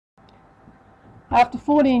After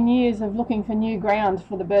 14 years of looking for new ground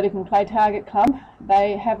for the Burdekin Clay Target Club,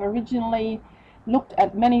 they have originally looked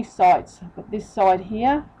at many sites, but this site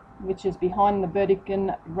here, which is behind the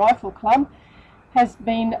Burdekin Rifle Club, has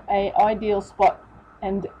been an ideal spot,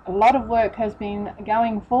 and a lot of work has been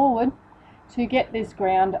going forward to get this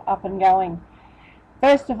ground up and going.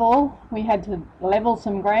 First of all, we had to level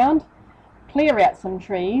some ground, clear out some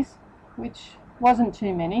trees, which wasn't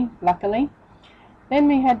too many, luckily. Then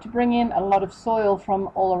we had to bring in a lot of soil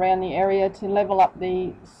from all around the area to level up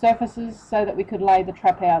the surfaces so that we could lay the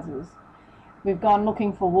trap houses. We've gone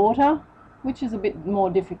looking for water, which is a bit more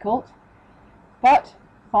difficult, but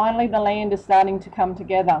finally the land is starting to come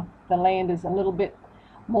together. The land is a little bit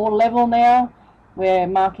more level now. We're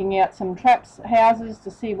marking out some traps houses to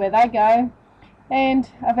see where they go, and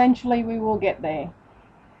eventually we will get there.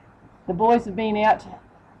 The boys have been out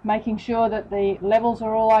making sure that the levels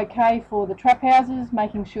are all okay for the trap houses,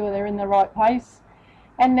 making sure they're in the right place,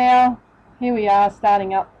 and now here we are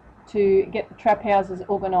starting up to get the trap houses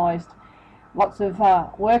organised. Lots of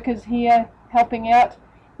workers here helping out,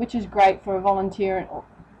 which is great for a volunteer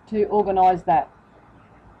to organise that.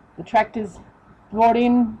 The tractors brought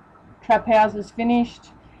in, trap houses finished,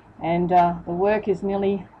 and the work is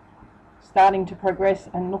nearly starting to progress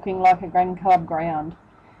and looking like a gun club ground.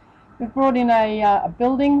 We've brought in a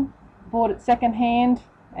building, bought it second hand,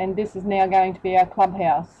 and this is now going to be our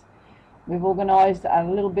clubhouse. We've organised a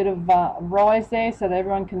little bit of rise there so that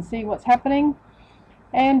everyone can see what's happening,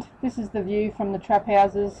 and this is the view from the trap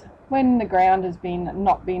houses when the ground has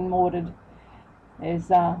not been mortared. There's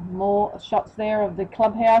more shots there of the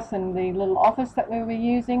clubhouse and the little office that we were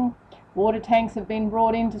using. Water tanks have been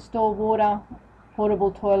brought in to store water, portable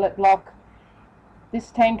toilet block. This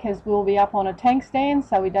tank will be up on a tank stand,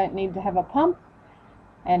 so we don't need to have a pump.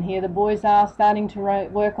 And here the boys are starting to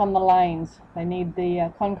work on the lanes. They need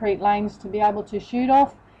the concrete lanes to be able to shoot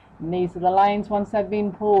off, and these are the lanes once they've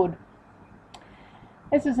been poured.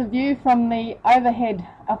 This is a view from the overhead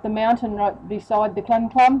up the mountain right beside the gun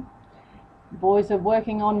club. The boys are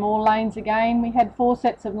working on more lanes again. We had 4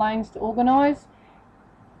 sets of lanes to organise.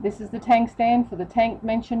 This is the tank stand for the tank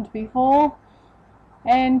mentioned before,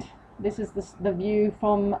 and this is the view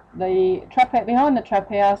from the behind the trap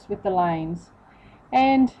house with the lanes.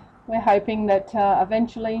 And we're hoping that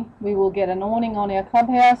eventually we will get an awning on our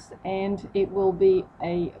clubhouse and it will be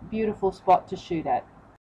a beautiful spot to shoot at.